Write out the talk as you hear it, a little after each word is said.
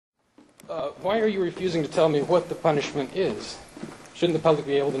Why are you refusing to tell me what the punishment is? Shouldn't the public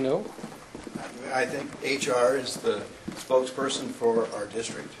be able to know? I think HR is the spokesperson for our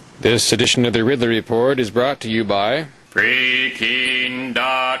district. This edition of the Ridley Report is brought to you by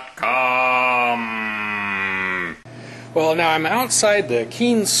freekeene.com. Well, now I'm outside the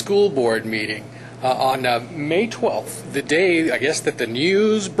Keene School Board meeting on May 12th, the day, I guess, that the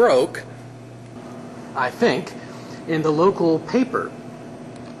news broke, I think, in the local paper,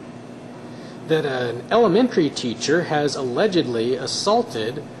 that an elementary teacher has allegedly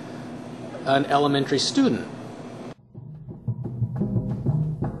assaulted an elementary student.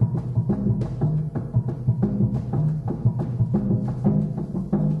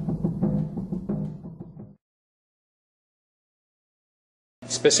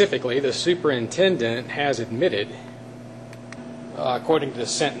 Specifically, the superintendent has admitted, according to the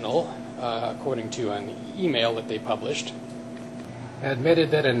Sentinel, according to an email that they published,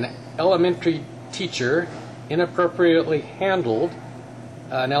 admitted that an elementary teacher inappropriately handled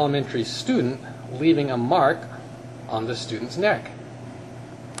an elementary student, leaving a mark on the student's neck.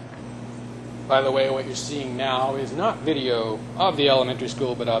 By the way, what you're seeing now is not video of the elementary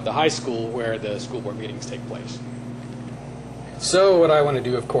school, but of the high school where the school board meetings take place. So what I want to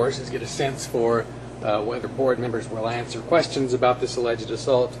do, of course, is get a sense for whether board members will answer questions about this alleged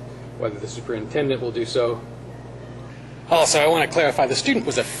assault, whether the superintendent will do so. Also, I want to clarify, the student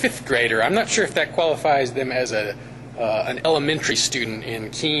was a 5th grader. I'm not sure if that qualifies them as an elementary student in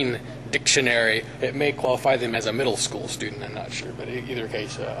Keene dictionary. It may qualify them as a middle school student, I'm not sure. But in either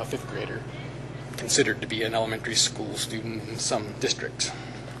case, a 5th grader, considered to be an elementary school student in some districts.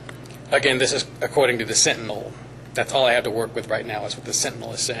 Again, this is according to the Sentinel. That's all I have to work with right now, is what the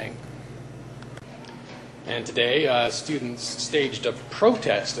Sentinel is saying. And today, students staged a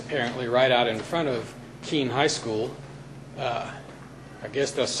protest, apparently, right out in front of Keene High School. I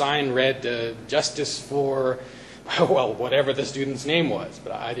guess the sign read "Justice for," well, whatever the student's name was,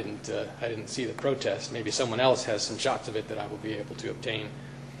 but I didn't see the protest. Maybe someone else has some shots of it that I will be able to obtain.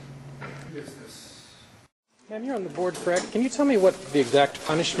 Ma'am, you're on the board, correct? Can you tell me what the exact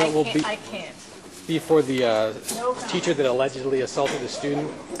punishment will be? I can't. Be for the teacher that allegedly assaulted a student?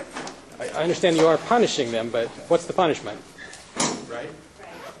 I understand you are punishing them, but what's the punishment? Right?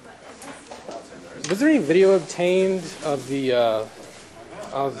 Was there any video obtained of the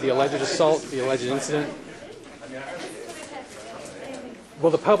alleged assault, the alleged incident?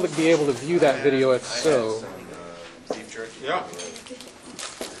 Will the public be able to view that video if so? Yeah.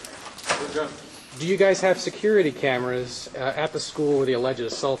 Do you guys have security cameras at the school where the alleged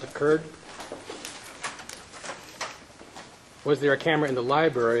assault occurred? Was there a camera in the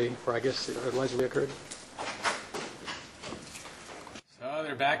library where I guess it allegedly occurred? So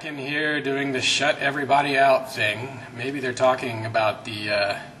they're back in here doing the shut everybody out thing. Maybe they're talking about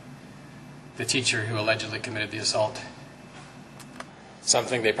the teacher who allegedly committed the assault.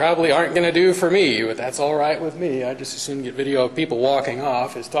 Something they probably aren't going to do for me, but that's all right with me. I just as soon get video of people walking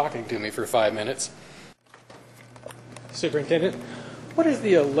off as talking to me for 5 minutes. Superintendent, what is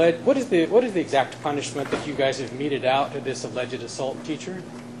the exact punishment that you guys have meted out to this alleged assault teacher?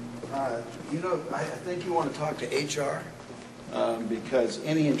 I think you want to talk to HR because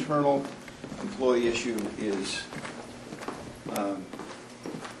any internal employee issue is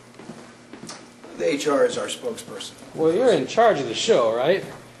the HR is our spokesperson. Well, you're in charge of the show, right?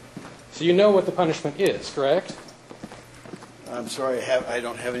 So you know what the punishment is, correct? I'm sorry, I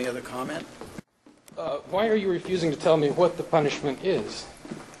don't have any other comment. Why are you refusing to tell me what the punishment is?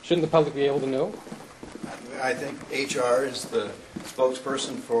 Shouldn't the public be able to know? I think HR is the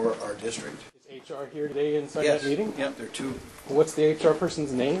spokesperson for our district. Is HR here today inside that meeting? Yep, there are two. What's the HR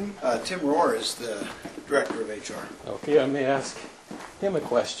person's name? Tim Rohr is the director of HR. Okay, I may ask him a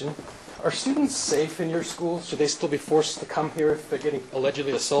question. Are students safe in your school? Should they still be forced to come here if they're getting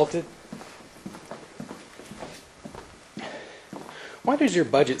allegedly assaulted? Why does your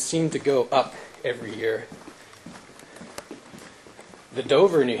budget seem to go up every year? The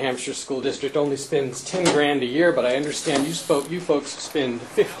Dover, New Hampshire school district only spends $10 grand a year, but I understand you folks spend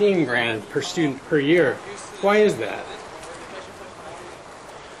 $15 grand per student per year. Why is that?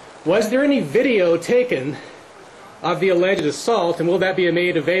 Was there any video taken of the alleged assault, and will that be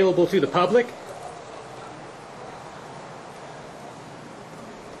made available to the public?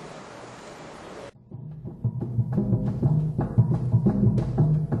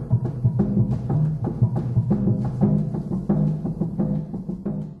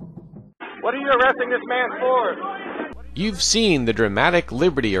 What are you arresting this man for? You've seen the dramatic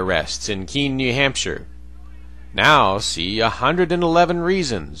liberty arrests in Keene, New Hampshire. Now see 111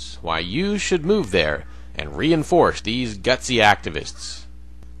 reasons why you should move there and reinforce these gutsy activists.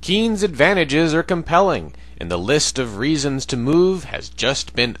 Keene's advantages are compelling, and the list of reasons to move has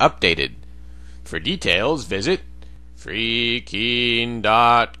just been updated. For details, visit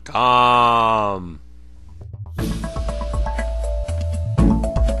freekeene.com.